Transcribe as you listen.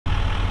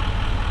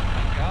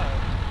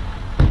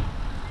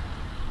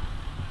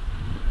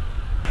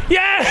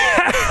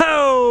Yeah!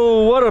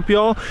 What up,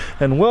 y'all?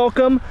 And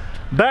welcome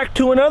back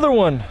to another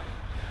one.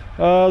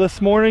 This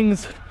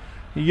morning's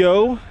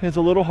yo is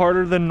a little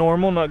harder than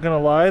normal, not gonna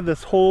lie.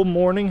 This whole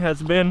morning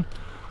has been,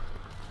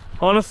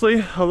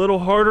 honestly, a little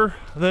harder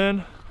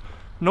than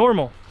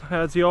normal.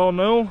 As you all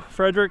know,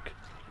 Frederick,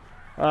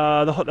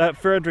 that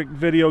Frederick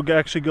video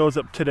actually goes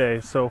up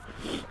today. So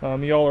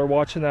y'all are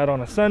watching that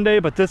on a Sunday,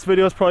 but this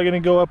video is probably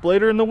gonna go up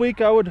later in the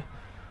week, I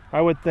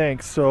would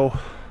think. So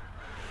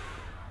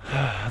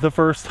the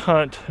first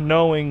hunt,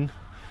 knowing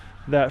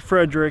that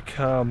Frederick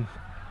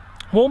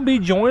won't be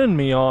joining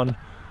me on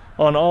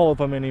all of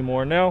them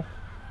anymore. Now,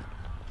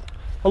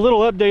 a little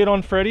update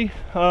on Freddy.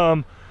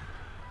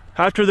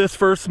 After this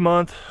first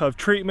month of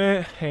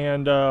treatment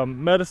and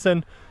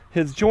medicine,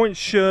 his joints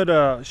should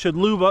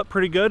lube up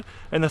pretty good,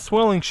 and the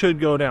swelling should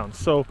go down.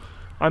 So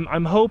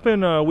I'm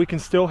hoping we can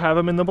still have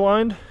him in the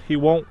blind. He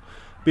won't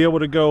be able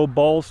to go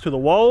balls to the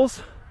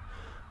walls,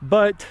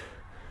 but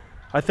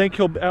I think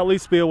he'll at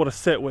least be able to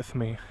sit with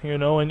me, you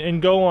know,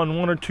 and go on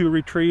 1 or 2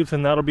 retrieves,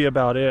 and that'll be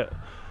about it.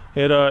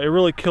 It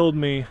really killed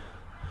me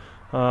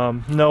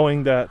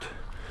knowing that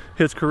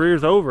his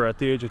career's over at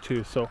the age of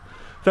 2. So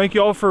thank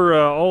you all for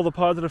all the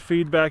positive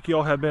feedback.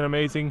 Y'all have been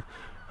amazing.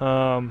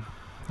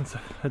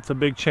 It's a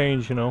big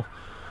change, you know.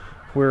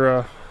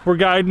 We're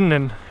guiding,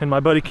 and my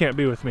buddy can't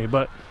be with me,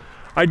 but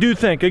I do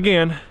think,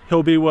 again,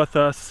 he'll be with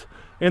us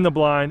in the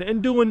blind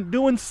and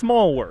doing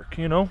small work,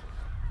 you know.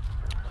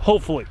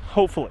 Hopefully.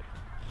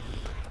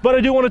 But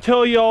I do want to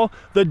tell y'all,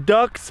 the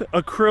DUX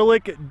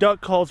acrylic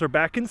duck calls are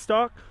back in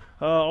stock.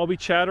 I'll be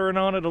chattering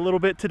on it a little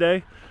bit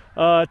today.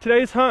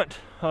 Today's hunt,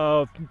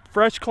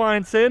 fresh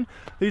clients in.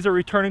 These are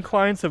returning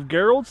clients of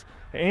Gerald's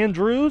and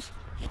Drew's.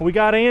 We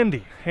got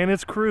Andy and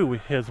his crew.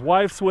 His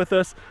wife's with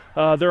us.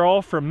 They're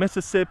all from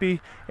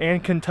Mississippi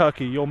and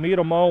Kentucky. You'll meet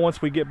them all once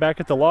we get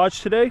back at the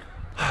lodge today.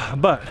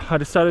 But I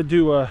decided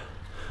to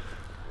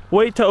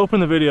wait to open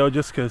the video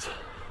just because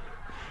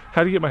I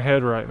had to get my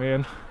head right,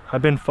 man.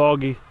 I've been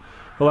foggy.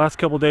 The last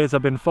couple days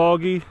I've been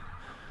foggy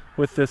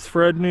with this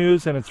Fred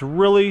news, and it's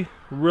really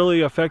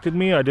affected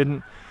me.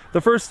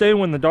 The first day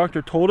when the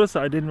doctor told us,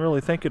 I didn't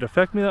really think it'd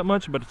affect me that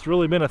much, but it's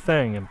really been a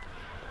thing, and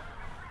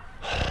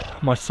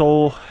my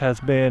soul has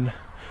been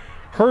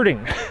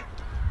hurting.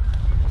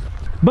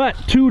 But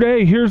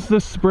today, here's the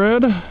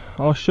spread.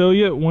 I'll show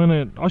you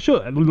I'll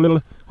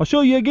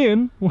show you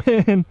again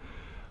when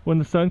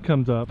the sun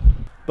comes up.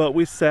 But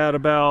we sat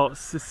about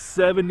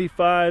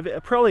 75,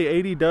 probably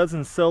 80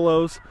 dozen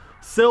silos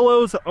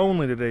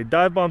only today.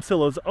 Dive bomb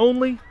silos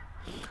only.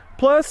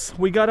 Plus,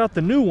 we got out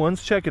the new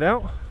ones. Check it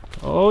out.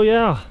 Oh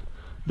yeah,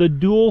 the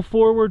dual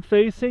forward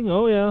facing.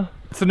 Oh yeah,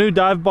 it's a new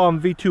Dive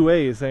Bomb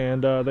V2As,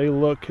 and they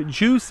look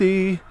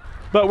juicy.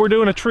 But we're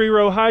doing a tree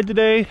row hide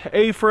today.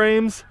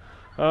 A-frames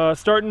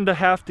starting to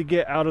have to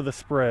get out of the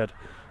spread.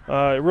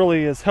 It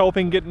really is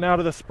helping getting out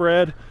of the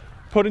spread.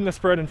 Putting the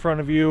spread in front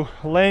of you,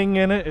 laying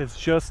in it is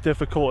just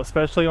difficult,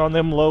 especially on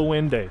them low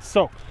wind days.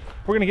 So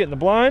we're gonna get in the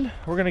blind,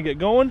 we're gonna get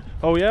going.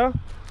 Oh yeah,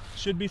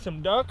 should be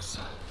some ducks.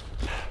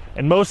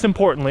 And most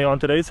importantly on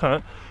today's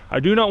hunt, I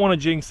do not want to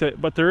jinx it,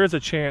 but there is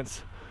a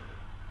chance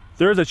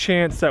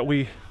that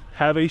we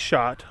have a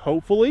shot,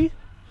 hopefully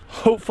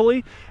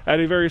at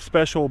a very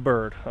special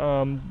bird.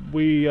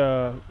 We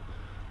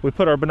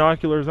put our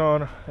binoculars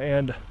on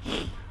and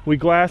we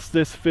glassed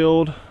this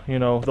field, you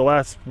know, the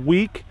last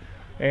week.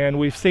 And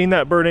we've seen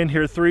that bird in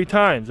here 3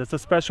 times. It's a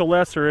special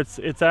lesser.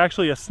 It's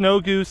actually a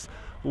snow goose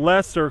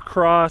lesser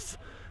cross,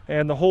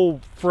 and the whole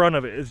front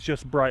of it is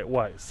just bright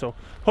white. So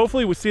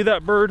hopefully we see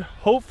that bird.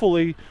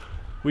 Hopefully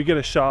we get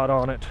a shot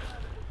on it.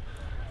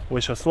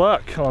 Wish us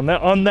luck on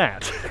that.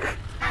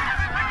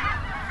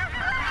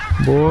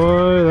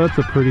 Boy, that's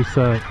a pretty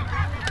sight.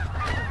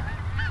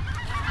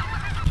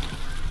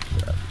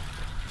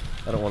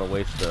 I don't want to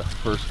waste the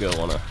first go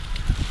on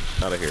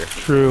out of here.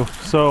 True.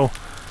 So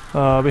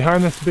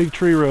behind this big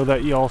tree row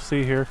that you all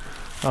see here,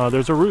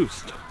 there's a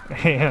roost,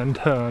 and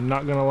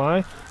not gonna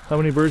lie, how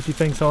many birds do you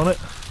think's on it?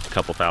 A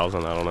couple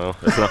thousand, I don't know.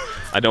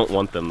 I don't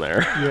want them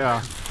there.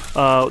 Yeah.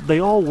 They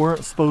all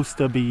weren't supposed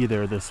to be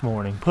there this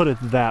morning, put it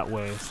that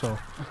way. So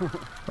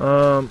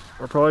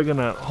we're probably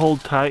gonna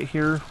hold tight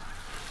here,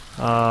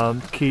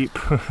 keep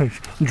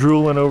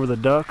drooling over the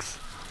ducks.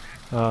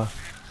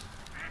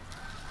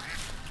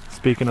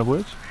 Speaking of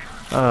which,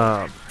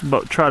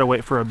 but try to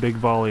wait for a big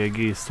volley of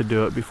geese to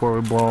do it before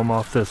we blow them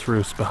off this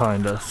roost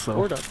behind us. So.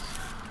 Or ducks.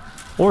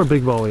 Or a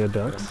big volley of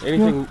ducks.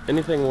 Yeah.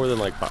 Anything more than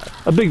like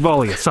 5. A big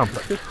volley of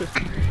something.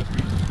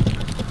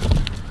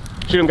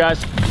 Shoot them, guys.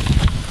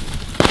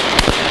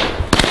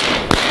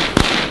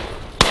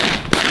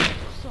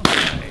 So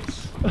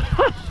nice.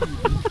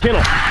 Kill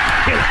him.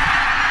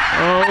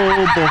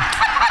 Oh boy.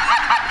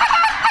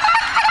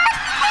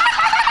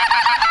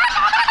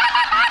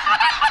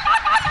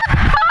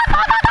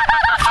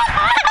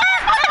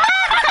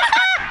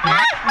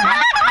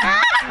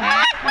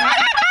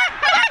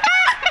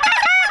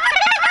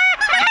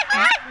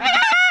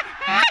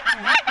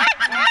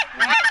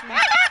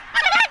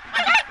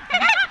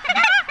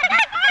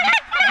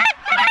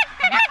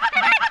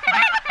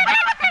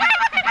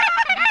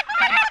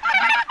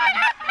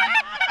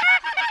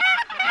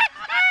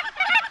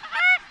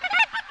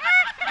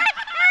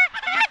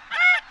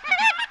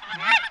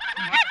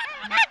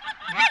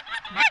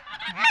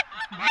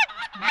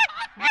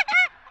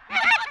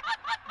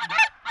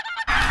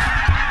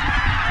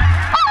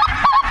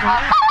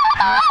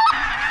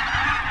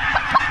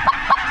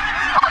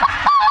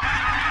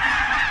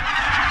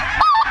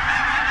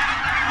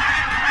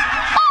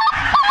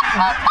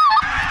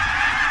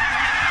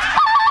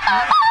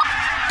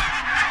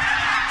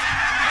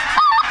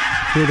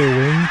 Hear their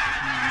wings?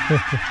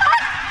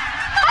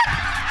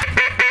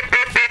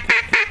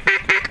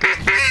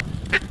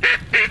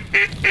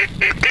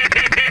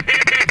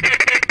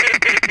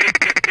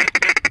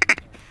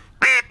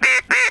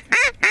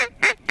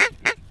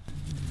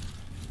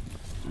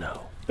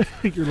 No.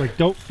 You're like,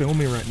 don't film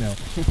me right now.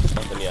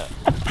 Nothing yet.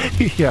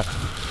 Yeah.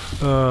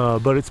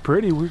 But it's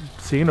pretty. We're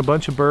seeing a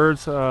bunch of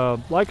birds.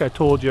 Like I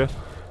told you,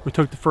 we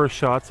took the first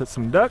shots at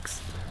some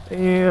ducks,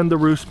 and the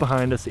roost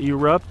behind us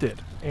erupted.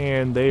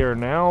 And they are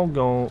now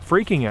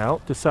freaking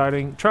out,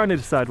 trying to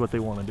decide what they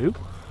want to do.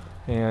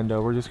 And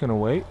we're just gonna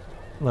wait,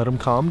 let them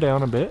calm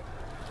down a bit.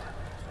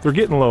 They're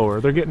getting lower,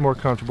 they're getting more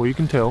comfortable, you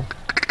can tell.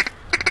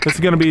 This is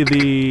gonna be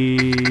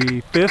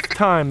the 5th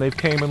time they've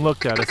came and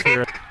looked at us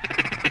here.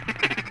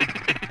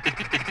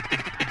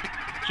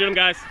 Shoot them,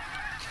 guys.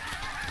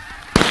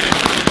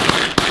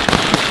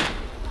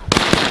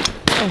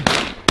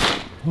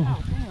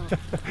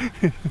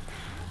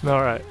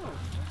 All right.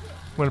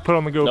 I'm gonna put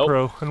on the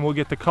GoPro and we'll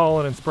get the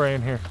calling and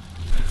spraying here.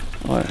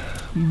 What?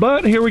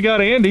 But here we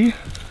got Andy.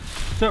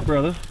 What's up,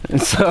 brother?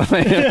 What's up,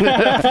 man?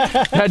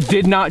 That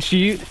did not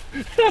shoot.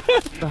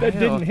 That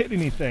didn't hit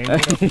anything.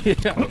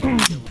 Yeah.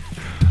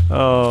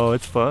 Oh,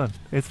 it's fun.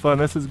 It's fun.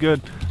 This is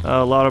good.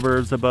 A lot of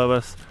birds above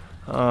us.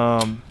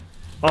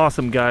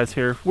 Awesome guys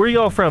here. Where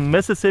y'all from?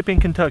 Mississippi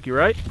and Kentucky,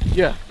 right?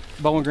 Yeah.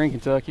 Bowling Green,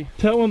 Kentucky.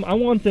 Tell them, I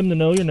want them to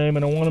know your name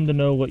and I want them to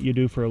know what you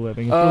do for a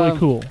living. It's really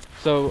cool.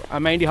 So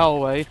I'm Andy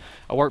Holloway.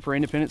 I work for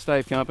Independent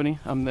Stave Company.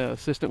 I'm the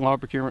Assistant Law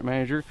Procurement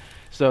Manager.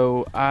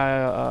 So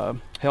I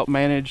help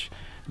manage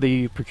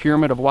the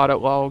procurement of white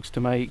oak logs to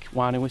make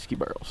wine and whiskey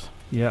barrels.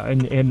 Yeah,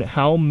 and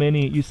how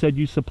many, you said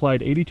you supplied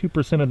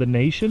 82% of the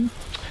nation?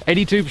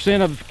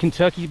 82% of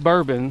Kentucky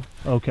bourbon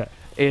Okay.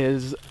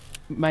 is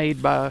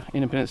made by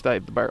Independent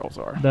Stave, the barrels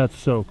are. That's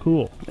so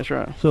cool. That's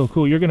right. So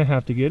cool. You're gonna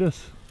have to get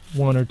us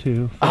one or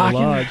two for the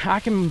lodge. I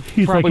can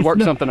He's probably like, work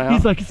something out.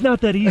 He's like, it's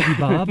not that easy,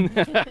 Bob.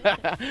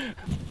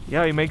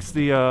 Yeah, he makes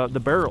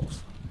the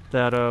barrels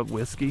that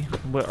whiskey,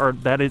 or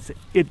that it's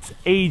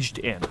aged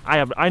in.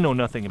 I know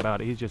nothing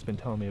about it. He's just been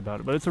telling me about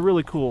it, but it's a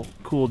really cool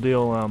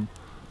deal.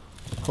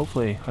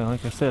 Hopefully,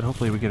 like I said,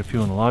 hopefully we get a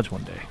few in the lodge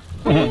one day.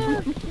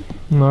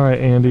 All right,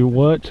 Andy,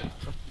 what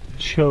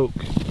choke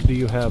do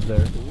you have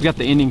there? We got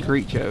the Indian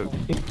Creek choke.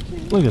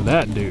 Look at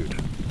that, dude.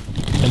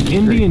 An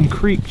Indian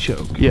Creek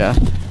choke. Yeah,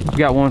 I've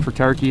got one for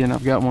turkey and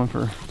I've got one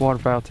for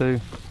waterfowl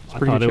too. I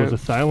thought it was a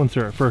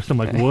silencer at first. I'm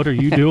like, what are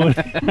you doing?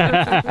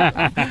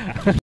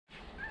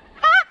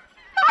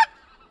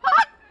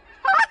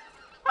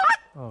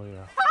 Oh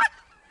yeah.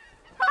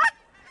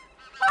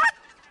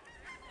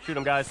 Shoot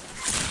them, guys.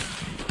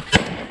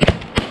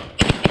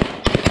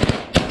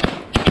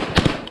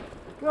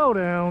 Go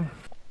down.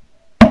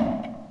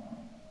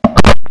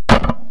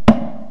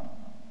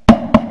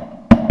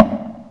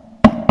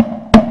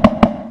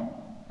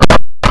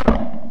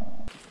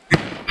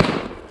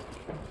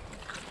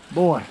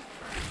 Boy,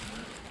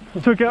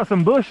 took out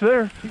some bush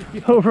there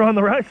over on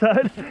the right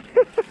side.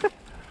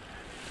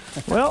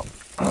 Well,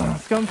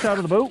 skunk's out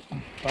of the boat.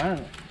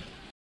 Finally.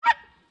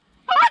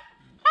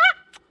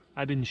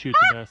 I didn't shoot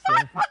the best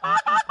there.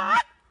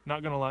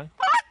 Not gonna lie.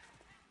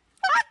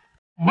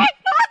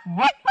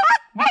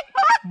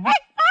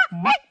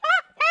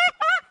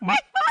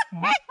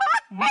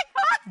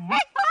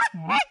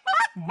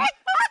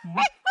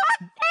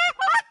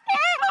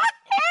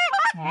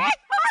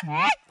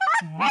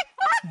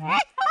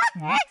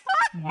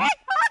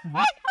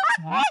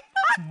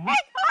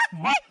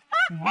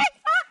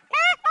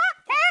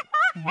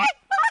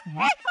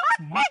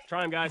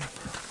 Try 'em, guys.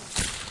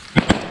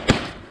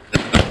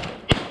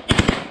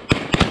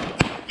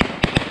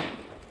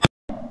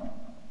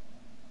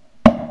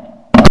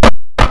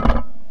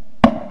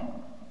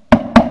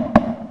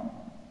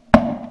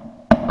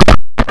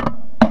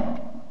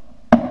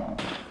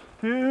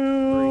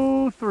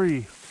 Two,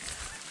 three.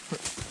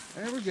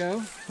 There we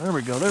go. There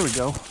we go. There we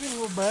go. Getting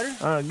a little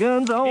better.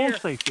 Guns on Here.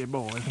 safety,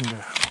 boys and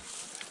girls.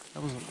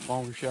 That was a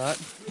longer shot.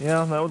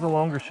 Yeah, that was a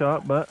longer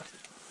shot, but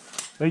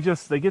they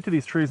get to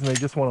these trees and they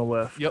just want to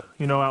lift. Yep.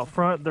 You know, out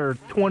front, they're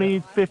 20,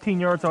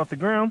 15 yards off the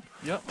ground,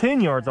 Yep.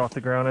 10 yards off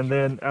the ground, and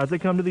then as they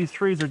come to these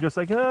trees, they're just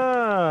like,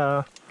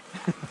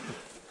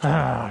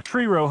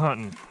 tree row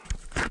hunting.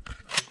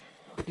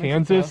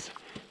 Kansas,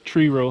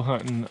 tree row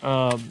hunting.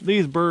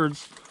 These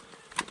birds,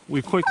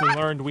 we quickly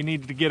learned we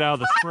needed to get out of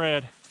the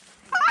spread.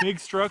 Big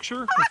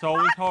structure, it's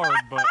always hard,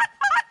 but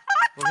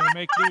we're gonna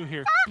make do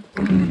here.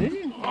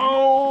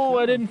 Oh,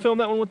 I didn't film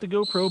that one with the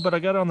GoPro, but I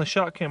got it on the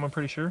shot cam, I'm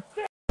pretty sure.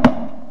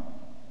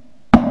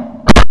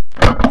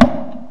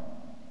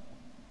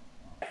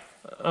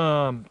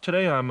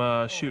 Today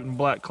I'm shooting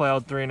Black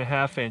Cloud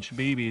 3.5-inch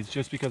BBs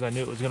just because I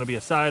knew it was gonna be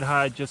a side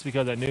hide, just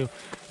because I knew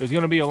it was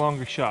gonna be a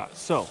longer shot.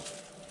 So,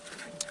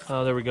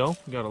 there we go.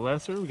 We got a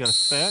lesser, we got a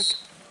speck,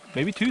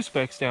 maybe 2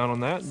 specks down on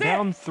that. Sit.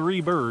 Down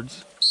 3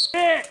 birds.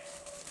 Sit.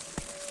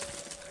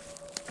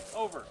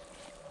 Over.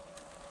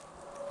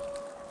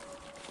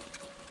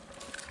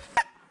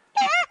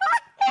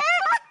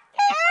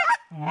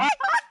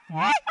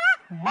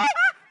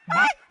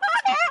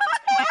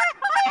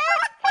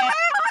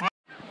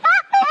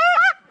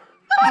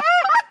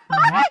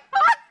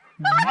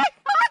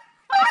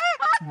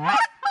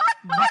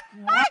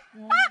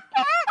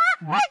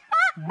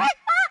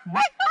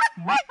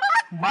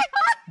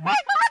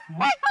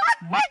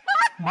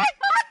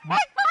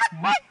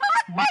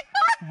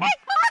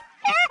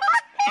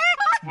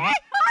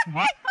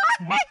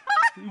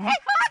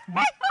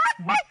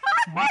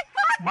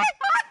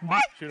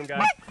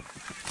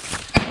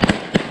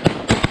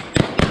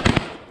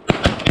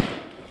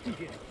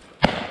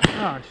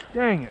 Gosh,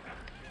 dang it.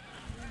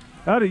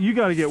 You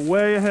got to get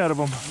way ahead of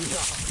them.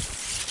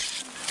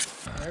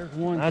 There's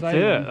one. That's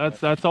sailing. it.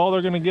 That's all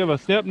they're going to give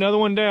us. Yep, another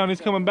one down. He's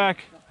coming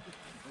back.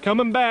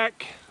 Coming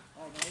back.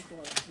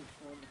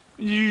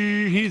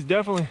 He's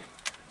definitely...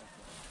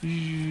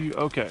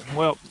 Okay,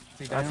 well,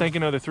 I think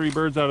another 3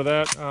 birds out of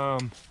that. I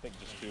think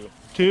just 2.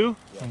 2?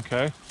 Yeah.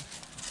 Okay.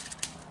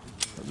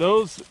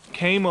 Those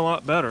came a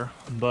lot better,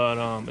 but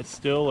it's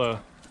still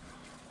a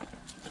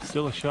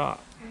shot.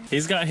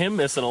 He's got him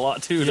missing a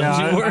lot too, Yeah,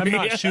 don't you worry? I'm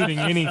not shooting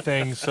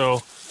anything,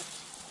 so.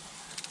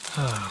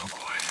 Oh boy.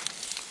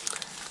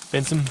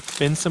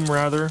 Been some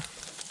rather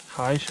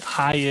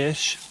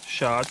high-ish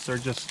shots.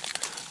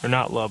 They're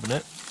not loving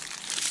it.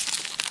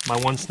 My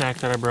one snack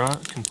that I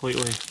brought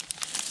completely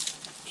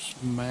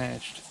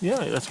Smashed.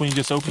 Yeah, that's when you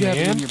just open You the have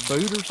it can. in your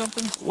boot or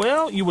something?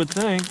 Well, you would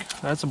think.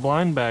 That's a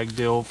blind bag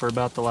deal for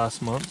about the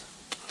last month.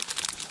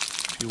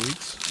 A few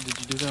weeks. Did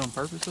you do that on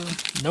purpose though?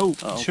 Nope,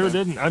 Oh, okay. sure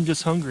didn't. I'm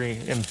just hungry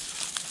and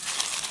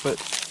But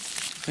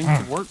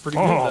seems to work pretty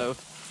good though.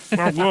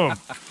 not good.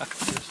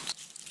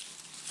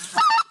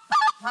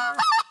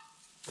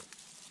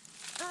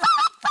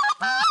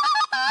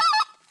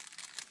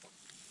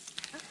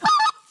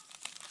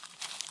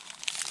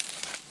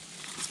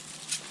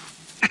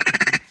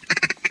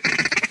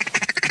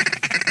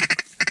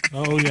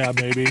 Oh yeah,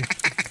 baby.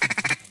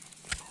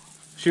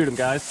 Shoot him,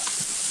 guys.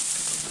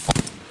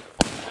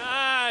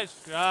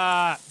 Nice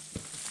shot.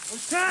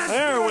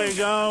 There we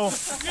go.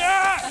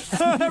 Yeah!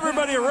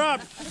 Everybody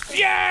erupt.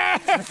 Yeah!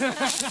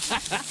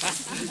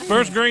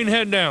 First green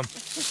head down.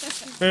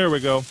 There we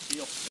go.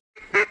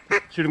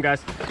 Shoot him,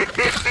 guys.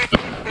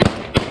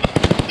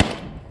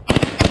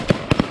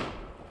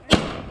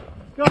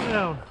 Go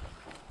down.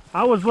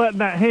 I was letting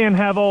that hen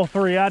have all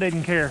 3. I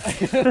didn't care.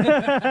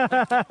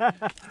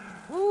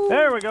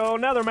 There we go.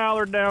 Another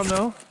mallard down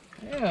though.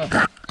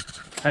 Yeah.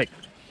 Hey.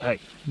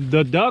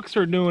 The ducks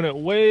are doing it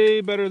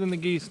way better than the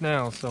geese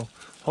now, so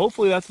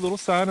hopefully that's a little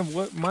sign of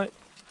what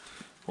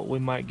we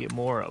might get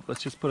more of.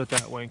 Let's just put it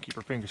that way and keep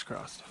our fingers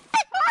crossed.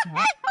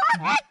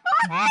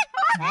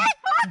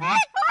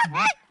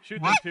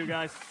 Shoot them 2,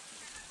 guys.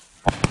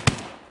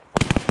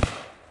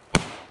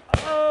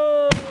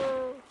 Oh!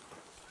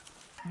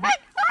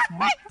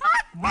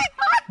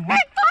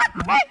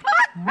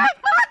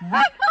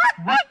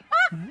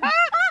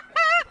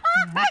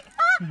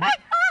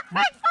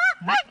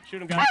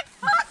 Shoot him, guys.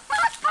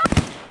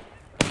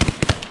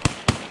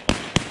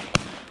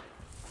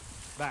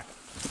 Back.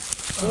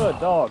 Good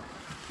dog.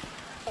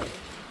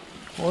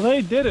 Well,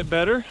 they did it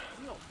better.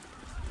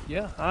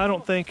 Yeah. I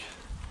don't think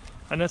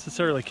I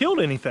necessarily killed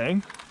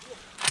anything,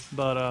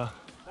 but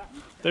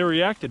they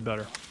reacted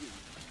better.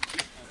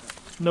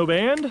 No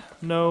band,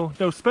 no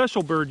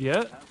special bird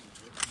yet.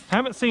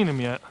 Haven't seen him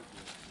yet.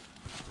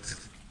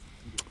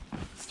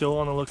 Still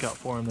on the lookout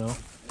for him though.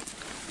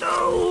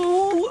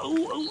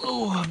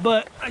 No,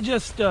 but I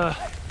just the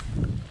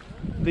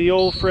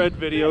old Fred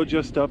video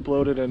just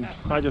uploaded, and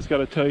I just got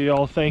to tell you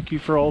all thank you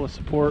for all the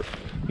support.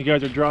 You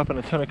guys are dropping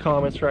a ton of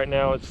comments right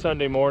now. It's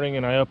Sunday morning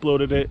and I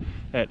uploaded it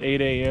at 8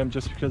 a.m.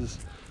 just because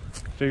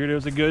I figured it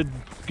was a good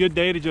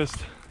day to just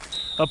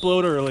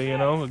upload early, you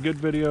know, a good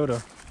video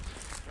to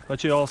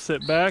let you all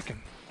sit back and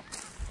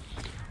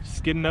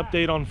just get an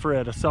update on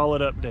Fred, a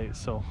solid update.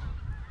 So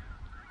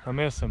I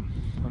miss him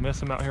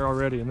out here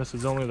already, and this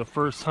is only the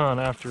first hunt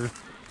after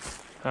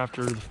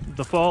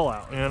the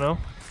fallout, you know.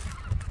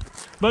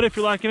 But if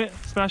you're liking it,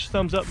 smash the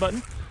thumbs up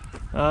button.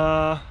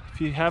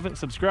 If you haven't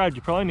subscribed,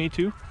 you probably need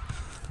to,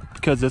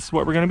 because this is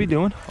what we're going to be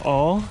doing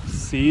all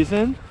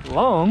season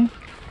long.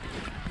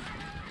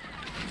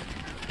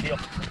 Heel.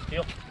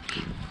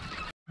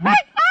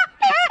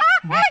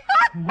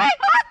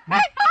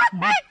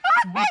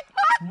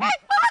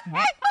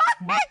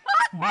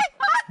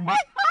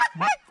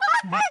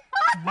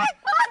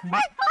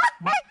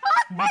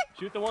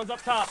 Shoot the ones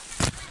up top.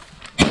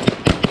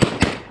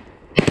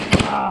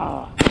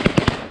 Ah,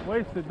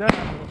 wasted that.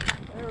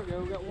 There we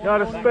go.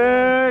 Got a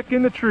speck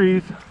in the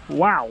trees.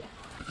 Wow.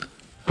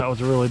 That was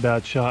a really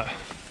bad shot.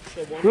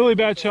 Really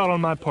bad shot on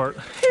my part.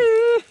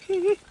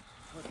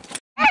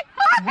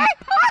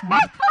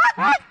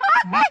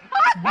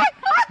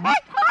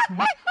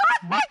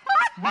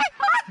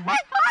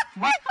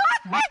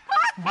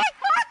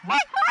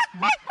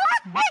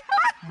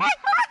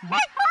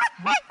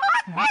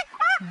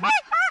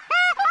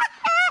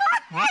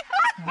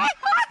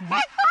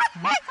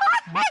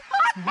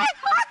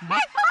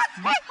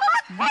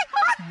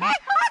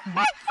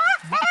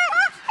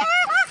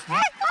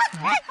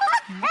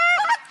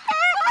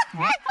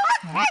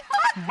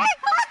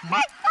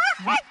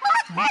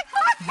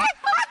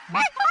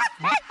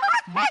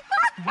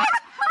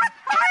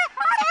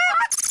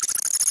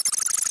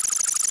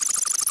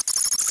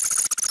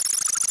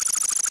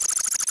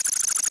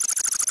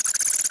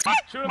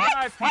 Shoot him,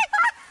 guys.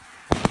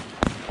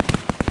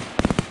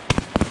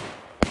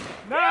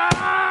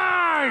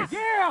 Nice!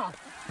 Yeah!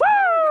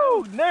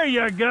 Woo! There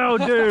you go,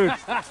 dude.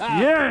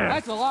 Yeah!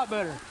 That's a lot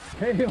better.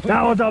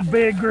 That was a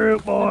big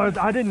group, boys.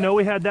 I didn't know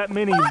we had that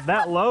many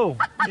that low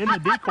in the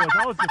decoys.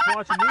 I was just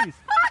watching these.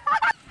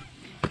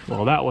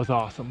 Well, that was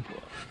awesome.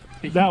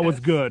 That was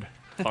good.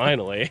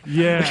 Finally.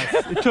 Yes,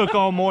 it took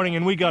all morning,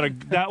 and we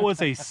got that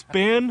was a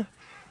spin.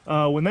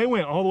 When they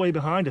went all the way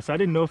behind us, I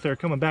didn't know if they were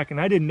coming back, and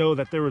I didn't know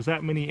that there was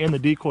that many in the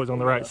decoys on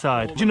the right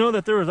side. Did you know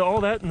that there was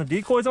all that in the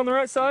decoys on the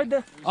right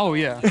side? Oh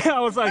yeah. I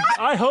was like,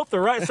 I hope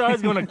the right side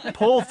is going to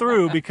pull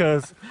through,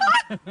 because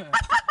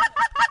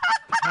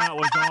that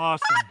was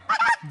awesome.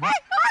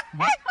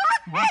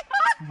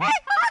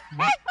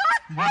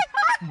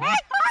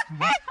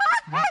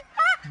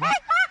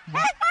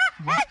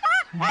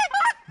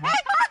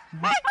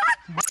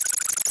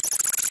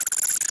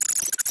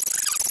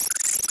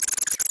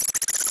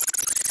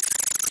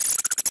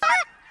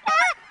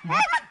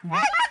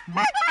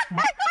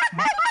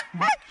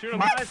 Shoot him,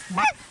 guys.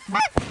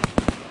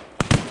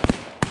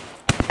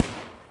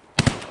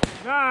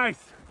 Nice.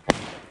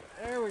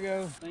 There we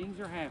go. Things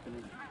are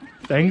happening.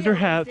 Things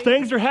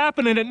are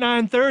happening at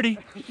 9:30.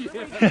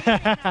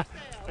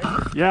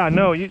 Yeah,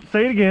 no, you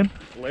say it again.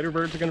 Later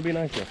birds are gonna be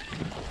nicer.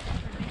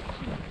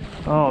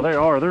 Oh, they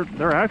are.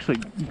 They're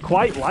actually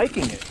quite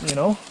liking it, you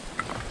know.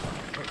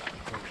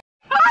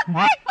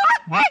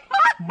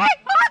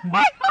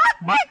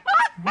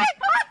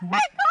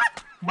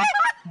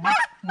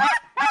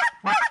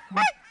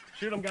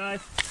 Shoot them, guys.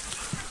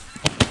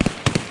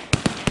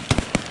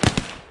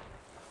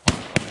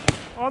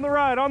 On the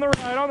right, on the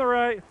right, on the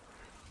right.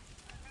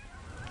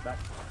 Back.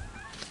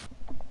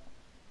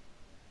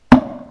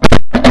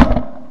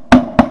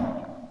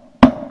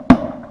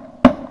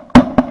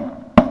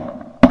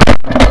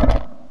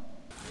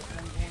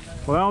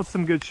 Well,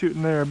 some good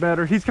shooting there.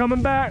 Better. He's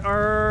coming back,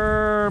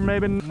 or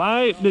maybe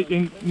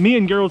me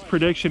and Gerald's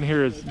prediction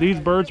here is these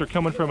birds are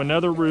coming from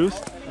another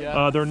roost.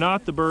 Yeah. They're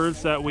not the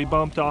birds that we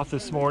bumped off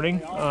this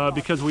morning,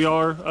 because we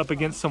are up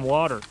against some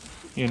water,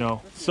 you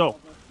know. So,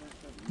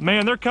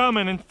 man, they're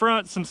coming in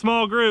front, some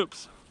small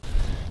groups.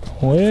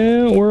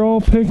 Well, we're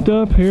all picked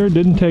up here.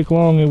 Didn't take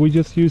long, and we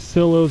just used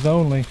silos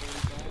only.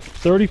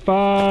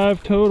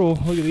 35 total.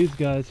 Look at these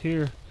guys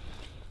here.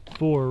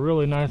 4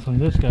 really nice one.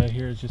 This guy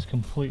here is just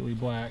completely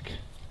black,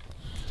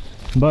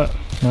 but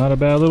not a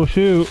bad little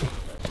shoot.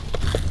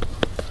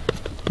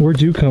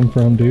 Where'd you come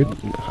from, dude?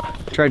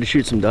 Tried to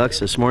shoot some ducks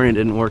this morning. It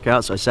didn't work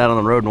out, so I sat on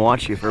the road and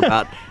watched you for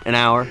about an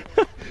hour.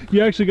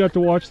 You actually got to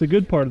watch the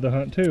good part of the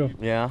hunt too.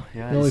 Yeah.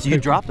 Really So you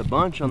dropped a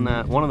bunch on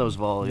that one of those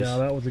volleys. Yeah,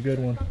 that was a good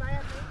one.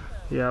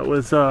 Yeah, it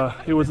was a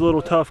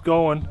little tough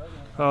going.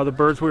 The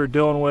birds we were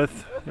dealing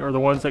with are the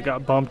ones that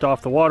got bumped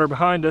off the water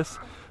behind us.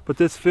 But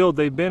this field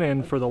they've been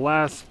in for the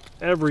last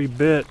every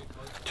bit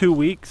 2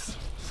 weeks.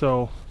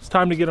 So it's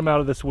time to get them out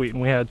of this wheat,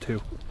 and we had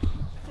to.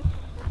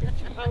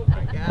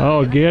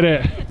 Oh, get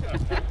it.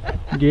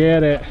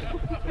 Get it.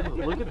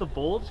 Look at the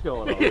bulbs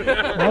going on.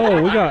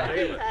 Oh, we got...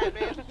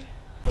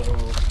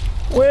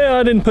 Well,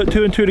 I didn't put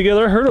 2 and 2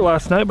 together. I heard it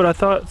last night, but I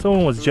thought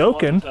someone was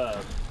joking.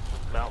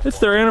 It's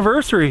their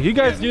anniversary. You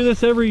guys do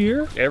this every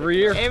year? Every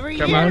year. Every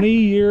year.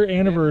 20-year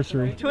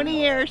anniversary. 20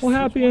 years. Well,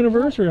 happy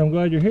anniversary. I'm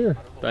glad you're here.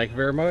 Thank you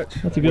very much.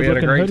 That's a good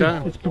looking hoodie.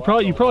 It's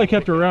probably, you probably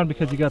kept her around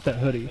because you got that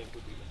hoodie.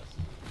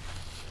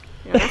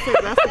 Yeah,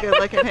 that's a good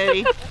looking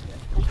hoodie.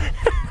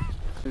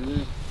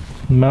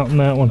 Mounting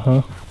that one,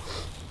 huh?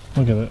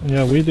 Look at it.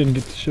 Yeah, we didn't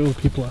get to show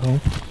people at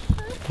home.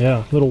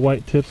 Yeah, little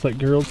white tips like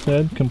Gerald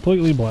said.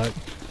 Completely black.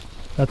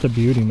 That's a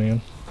beauty,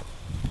 man.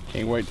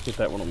 Can't wait to get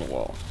that one on the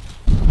wall.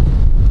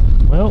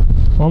 Well,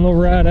 on the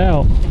ride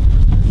out,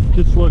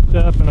 just looked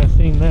up and I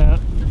seen that.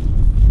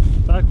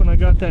 Back when I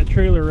got that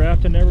trailer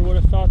wrapped, I never would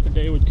have thought the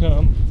day would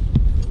come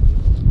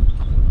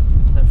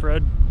that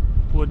Fred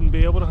wouldn't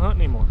be able to hunt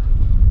anymore.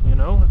 You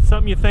know, it's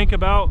something you think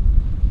about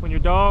when your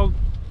dog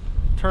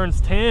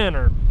turns 10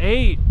 or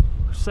 8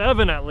 or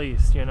 7 at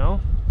least, you know.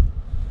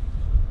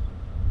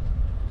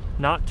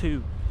 Not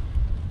 2.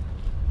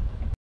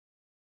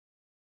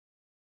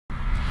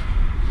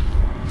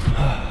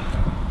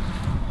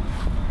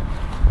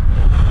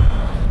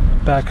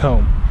 Back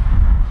home.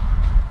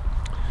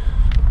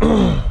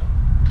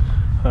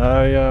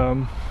 I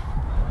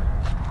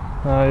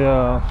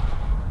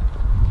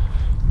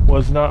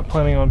was not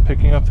planning on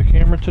picking up the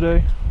camera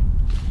today.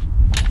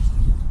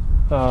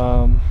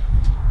 I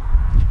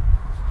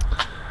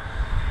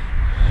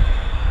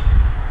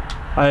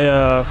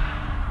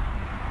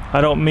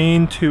don't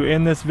mean to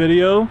end this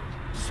video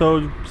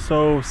so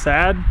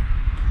sad,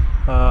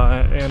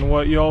 and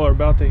what y'all are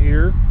about to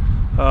hear.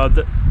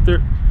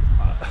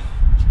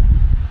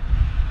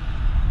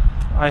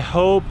 I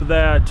hope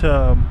that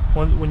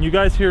when you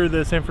guys hear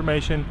this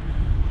information,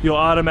 you'll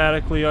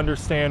automatically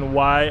understand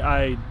why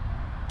I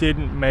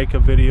didn't make a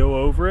video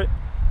over it.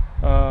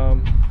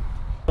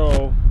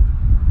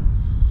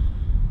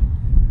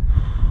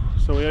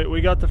 So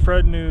we got the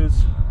Fred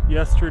news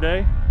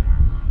yesterday.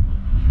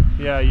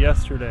 Yeah,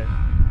 yesterday.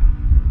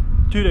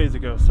 2 days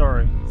ago.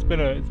 Sorry, it's been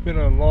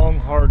a long,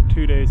 hard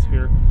 2 days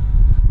here.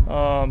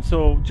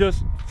 So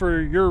just for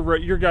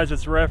your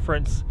guys'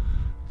 reference,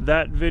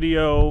 that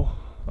video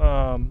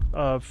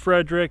of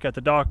Frederick at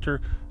the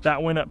doctor,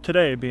 that went up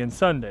today, being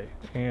Sunday,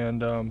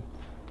 and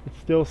it's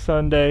still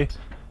Sunday,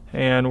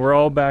 and we're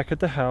all back at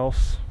the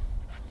house,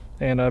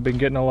 and I've been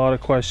getting a lot of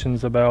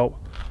questions about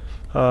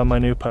my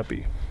new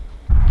puppy.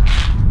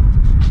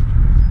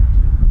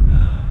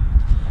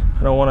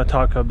 I don't want to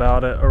talk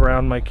about it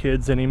around my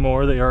kids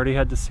anymore. They already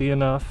had to see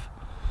enough.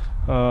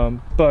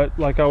 But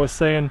like I was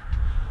saying,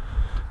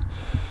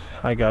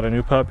 I got a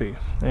new puppy,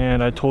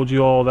 and I told you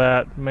all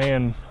that,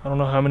 man, I don't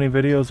know how many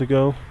videos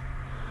ago,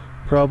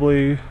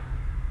 probably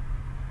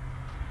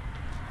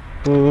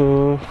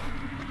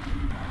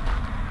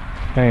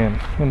man,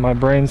 and my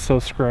brain's so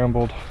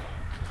scrambled.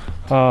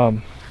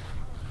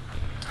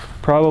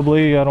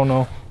 Probably, I don't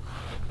know,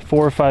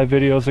 4 or 5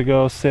 videos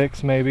ago,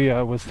 6 maybe,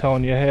 I was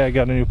telling you, hey, I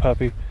got a new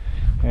puppy,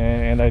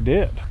 and I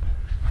did.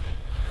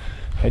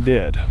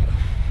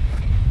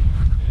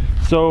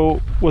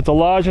 So with the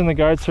lodge and the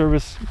guide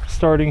service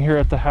starting here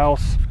at the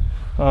house,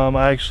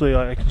 I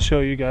can show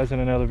you guys in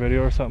another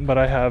video or something, but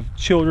I have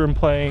children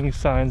playing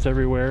signs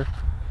everywhere,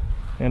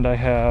 and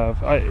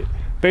I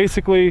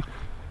basically,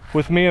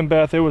 with me and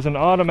Beth, it was an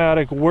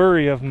automatic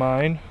worry of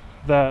mine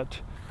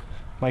that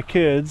my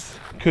kids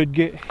could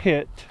get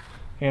hit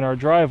in our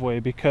driveway,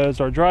 because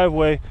our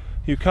driveway,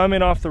 you come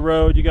in off the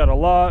road, you got a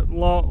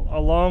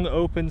long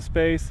open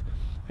space,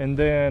 and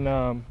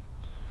then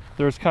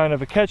there's kind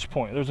of a catch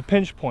point, there's a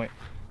pinch point,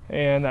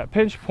 and that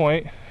pinch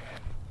point,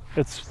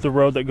 it's the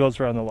road that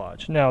goes around the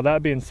lodge. Now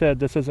that being said,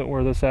 this isn't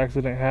where this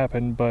accident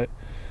happened, but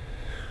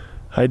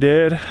I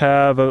did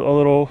have a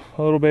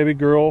little baby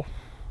girl,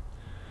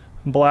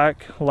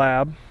 black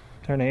lab.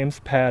 Her name's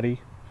Patty.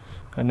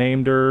 I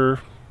named her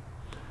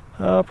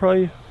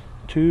probably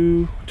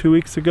two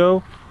weeks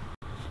ago.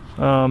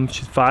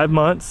 She's 5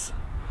 months,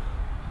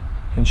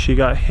 and she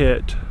got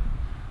hit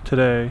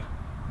today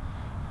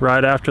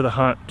right after the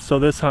hunt. So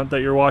this hunt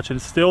that you're watching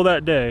is still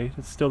that day.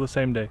 It's still the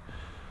same day.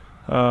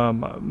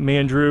 Me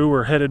and Drew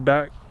were headed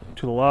back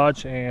to the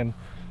lodge, and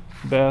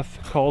Beth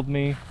called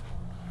me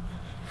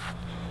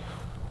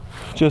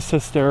just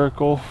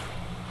hysterical,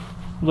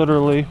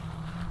 literally,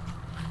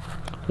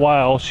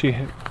 while she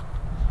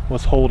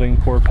was holding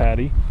poor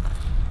Patty.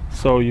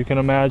 So you can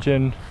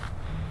imagine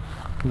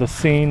the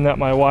scene that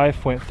my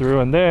wife went through.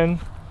 And then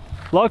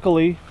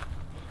luckily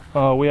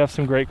we have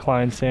some great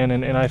clients in,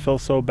 and I feel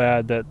so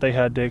bad that they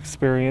had to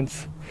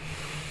experience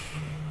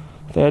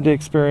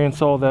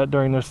all that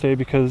during their stay,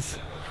 because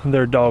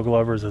they're dog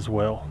lovers as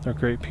well. They're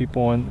great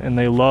people, and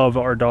they love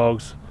our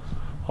dogs.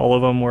 All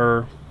of them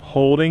were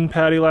holding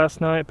Patty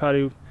last night.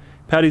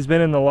 Patty's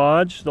been in the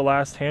lodge the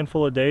last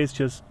handful of days,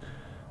 just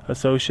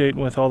associating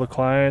with all the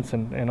clients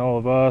and all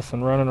of us,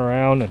 and running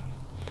around,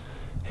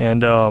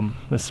 and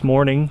this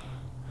morning,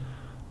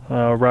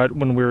 right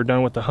when we were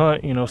done with the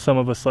hunt, you know, some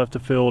of us left the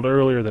field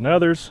earlier than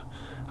others.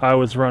 I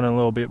was running a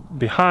little bit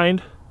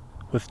behind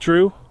with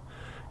Drew,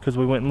 because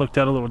we went and looked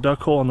at a little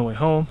duck hole on the way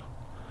home,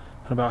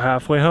 and about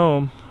halfway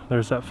home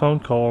there's that phone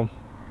call.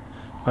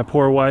 My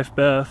poor wife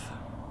Beth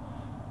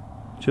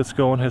just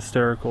going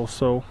hysterical.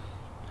 So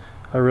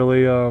I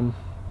really I'm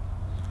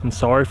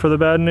sorry for the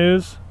bad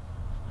news.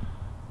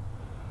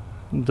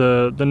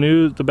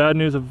 The bad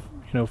news of,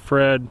 you know,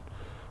 Fred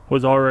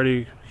was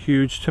already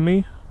huge to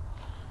me,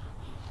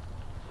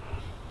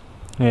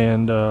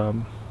 and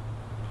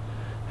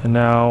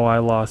now I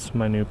lost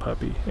my new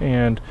puppy.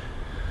 And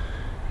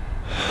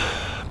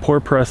poor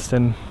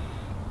Preston,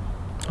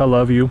 I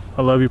love you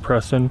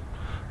Preston,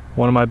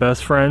 one of my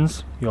best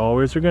friends, you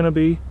always are gonna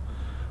be,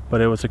 but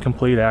it was a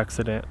complete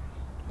accident.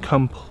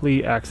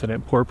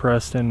 Poor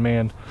Preston,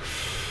 man.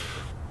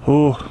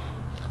 Oh,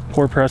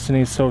 poor Preston,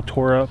 he's so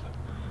tore up.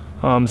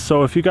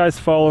 So if you guys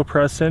follow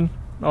Preston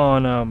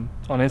on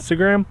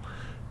Instagram,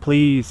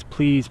 please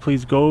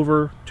go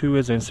over to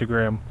his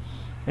Instagram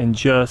and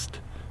just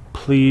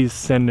please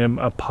send him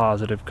a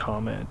positive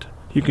comment.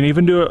 You can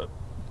even do it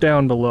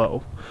down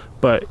below,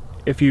 but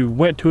if you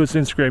went to his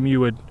Instagram,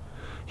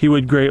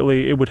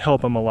 it would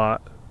help him a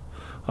lot.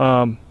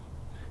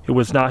 It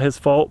was not his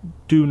fault.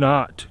 Do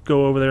not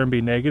go over there and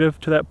be negative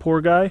to that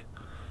poor guy.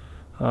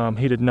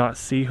 He did not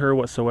see her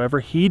whatsoever.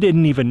 He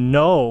didn't even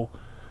know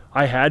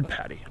I had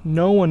Patty.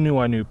 No one knew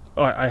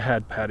I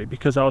had Patty,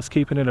 because I was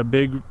keeping it a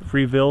big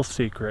reveal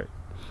secret.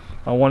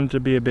 I wanted it to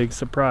be a big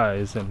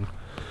surprise. And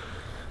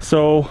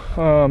so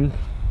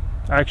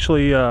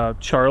actually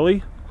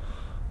Charlie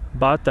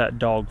bought that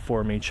dog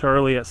for me.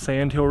 Charlie at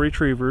Sandhill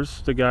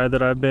Retrievers, the guy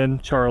that I've been,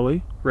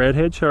 Charlie,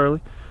 Redhead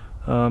Charlie,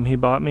 he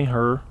bought me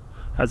her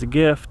as a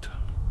gift.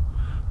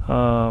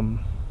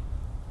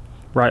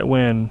 Right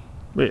when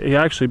he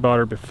actually bought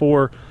her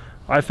before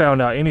I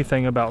found out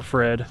anything about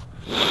Fred,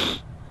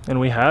 and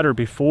we had her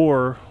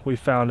before we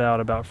found out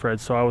about Fred.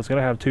 So I was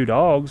gonna have 2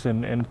 dogs,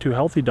 and 2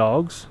 healthy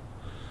dogs.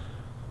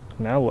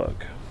 Now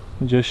look,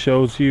 it just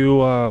shows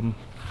you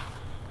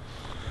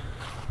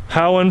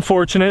how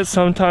unfortunate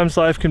sometimes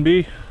life can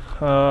be.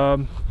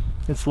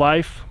 It's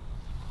life.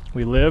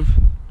 We live,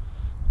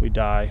 we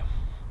die.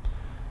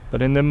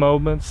 But in the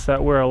moments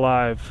that we're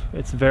alive,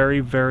 it's very,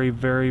 very,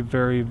 very,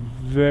 very,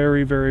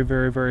 very, very,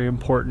 very, very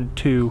important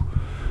to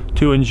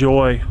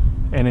enjoy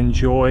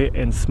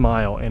and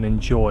smile and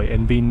enjoy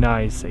and be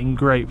nice and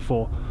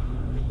grateful.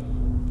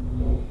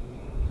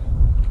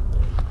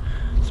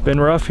 It's been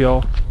rough,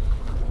 y'all.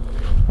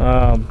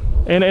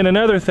 And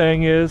another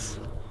thing is,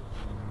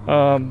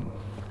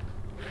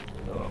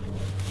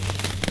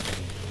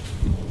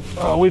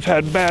 we've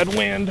had bad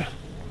wind,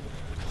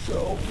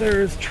 so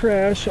there's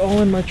trash all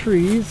in my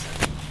trees.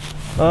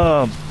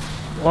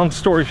 Long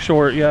story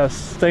short,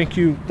 yes, thank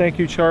you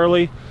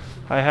Charlie.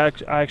 I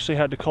actually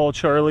had to call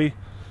Charlie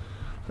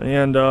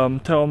and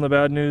tell him the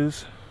bad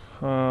news.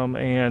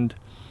 And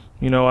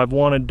you know, I've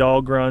wanted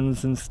dog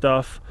runs and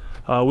stuff.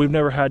 We've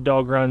never had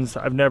dog runs.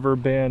 I've never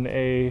been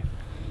a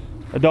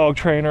dog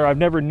trainer. I've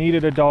never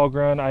needed a dog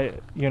run. I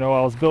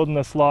was building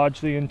this lodge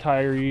the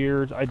entire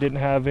year. I didn't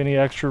have any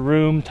extra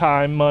room,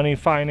 time, money,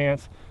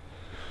 finance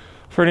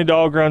for any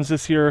dog runs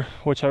this year,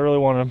 which I really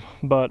wanted.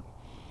 But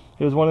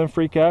it was one of them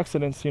freak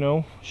accidents, you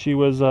know. She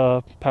was,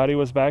 Patty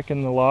was back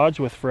in the lodge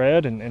with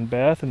Fred and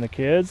Beth and the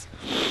kids.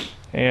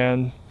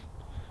 And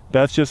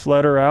Beth just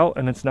let her out,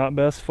 and it's not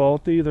Beth's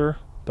fault either.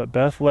 But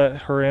Beth let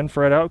her and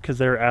Fred out because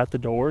they're at the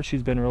door.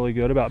 She's been really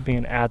good about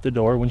being at the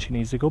door when she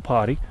needs to go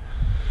potty.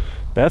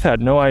 Beth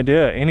had no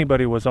idea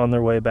anybody was on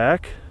their way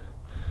back.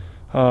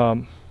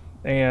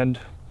 And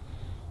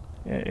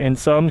in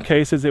some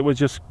cases, it was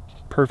just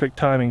perfect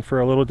timing for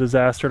a little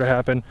disaster to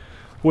happen.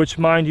 Which,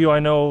 mind you, I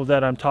know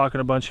that I'm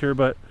talking a bunch here,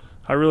 but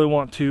I really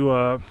want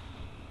to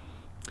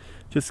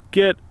just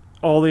get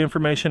all the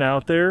information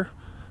out there,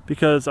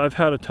 because I've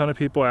had a ton of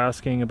people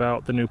asking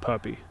about the new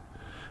puppy.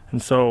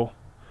 And so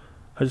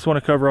I just want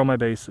to cover all my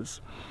bases.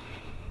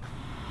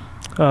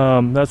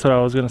 That's what I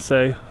was going to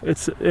say.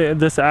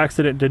 This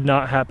accident did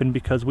not happen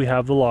because we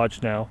have the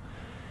lodge now.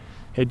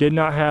 It did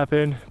not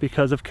happen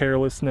because of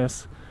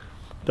carelessness.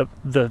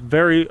 The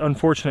very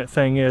unfortunate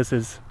thing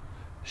is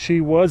she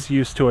was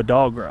used to a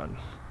dog run.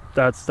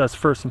 That's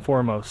first and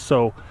foremost.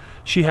 So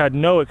she had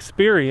no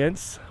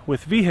experience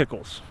with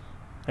vehicles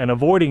and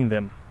avoiding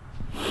them.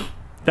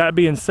 That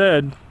being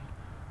said,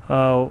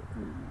 an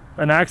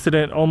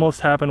accident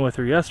almost happened with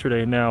her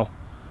yesterday. Now,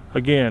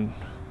 again,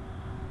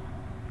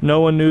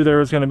 no one knew there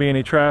was going to be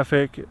any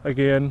traffic.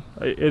 Again,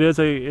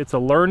 it's a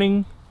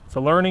learning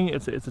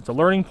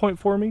point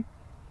for me.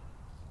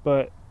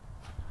 But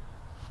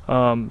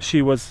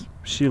she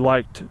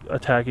liked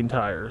attacking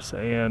tires,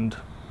 and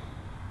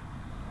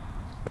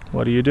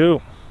what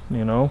do?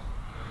 You know,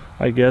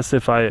 I guess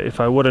if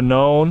I would have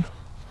known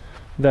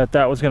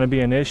that was going to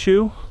be an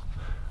issue,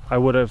 I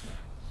would have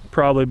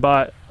probably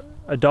bought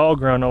a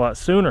dog run a lot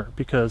sooner,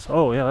 because,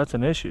 oh yeah, that's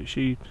an issue.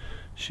 She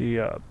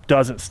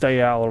doesn't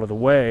stay out of the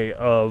way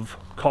of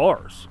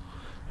cars,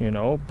 you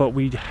know. But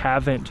we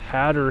haven't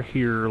had her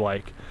here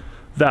like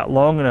that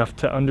long enough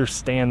to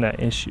understand that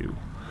issue.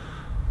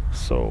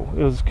 So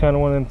it was kind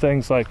of one of them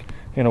things, like,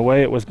 in a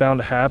way it was bound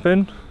to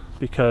happen,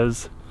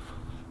 because,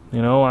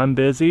 you know, I'm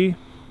busy,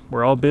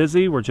 we're all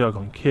busy, we're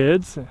juggling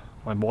kids,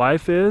 my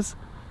wife is,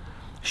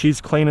 she's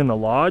cleaning the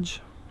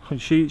lodge,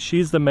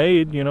 she's the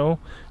maid, you know,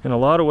 in a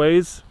lot of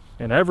ways,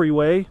 in every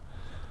way.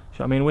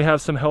 I mean, we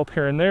have some help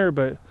here and there,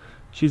 but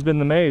she's been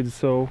the maid,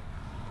 so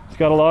she's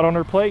got a lot on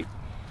her plate,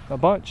 a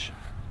bunch.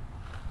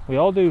 We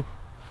all do.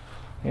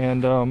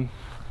 And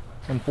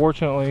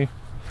unfortunately,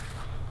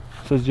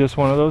 this is just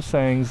one of those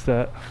things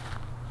that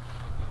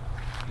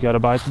you gotta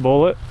bite the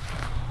bullet,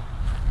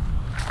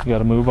 you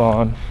gotta move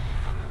on,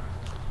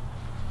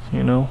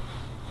 you know.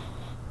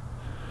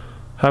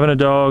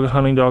 Having a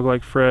hunting dog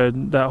like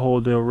Fred, that whole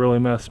deal really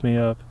messed me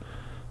up.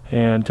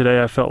 And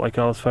today I felt like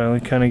I was finally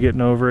kind of getting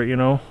over it, you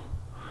know,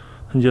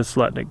 and just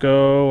letting it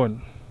go,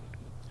 and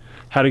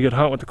had a good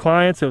hunt with the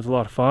clients. It was a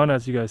lot of fun,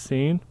 as you guys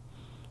seen.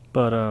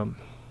 But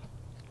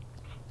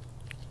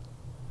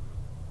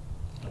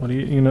what do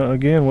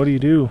you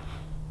do?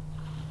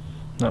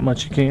 Not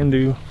much you can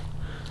do.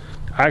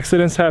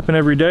 Accidents happen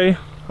every day.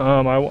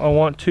 I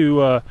want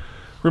to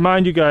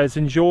remind you guys,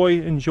 enjoy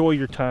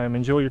your time.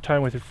 Enjoy your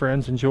time with your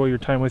friends. Enjoy your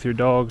time with your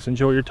dogs.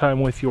 Enjoy your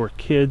time with your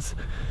kids.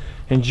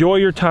 Enjoy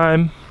your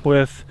time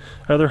with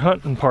other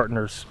hunting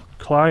partners,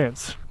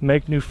 clients.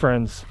 Make new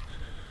friends.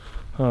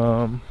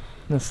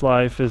 This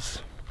life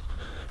it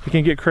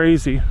can get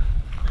crazy,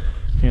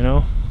 you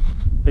know.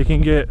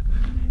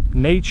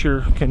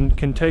 Nature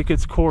can take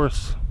its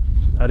course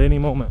at any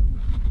moment.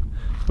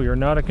 We are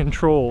not in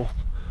control.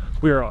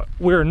 We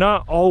are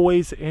not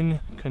always in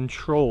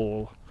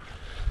control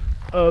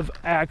of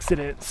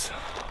accidents,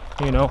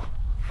 you know.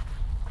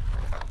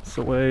 It's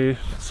the way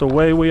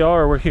we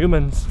are. We're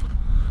humans.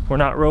 We're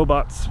not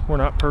robots. We're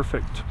not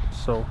perfect.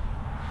 So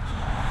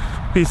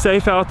be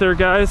safe out there,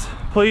 guys.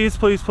 Please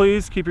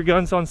keep your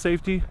guns on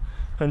safety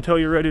until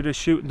you're ready to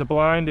shoot in the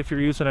blind. If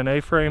you're using an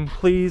A-frame,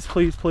 please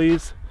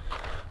always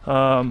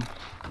have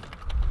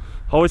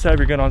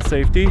your gun on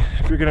safety.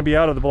 If you're going to be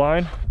out of the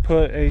blind,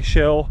 put a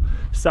shell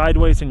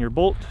sideways in your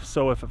bolt,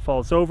 so if it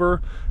falls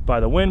over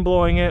by the wind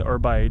blowing it, or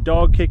by a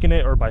dog kicking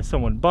it, or by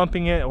someone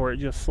bumping it, or it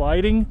just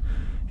sliding,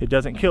 it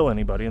doesn't kill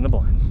anybody in the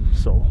blind.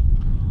 So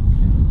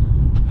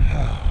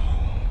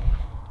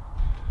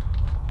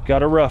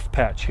got a rough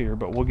patch here,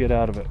 but we'll get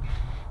out of it.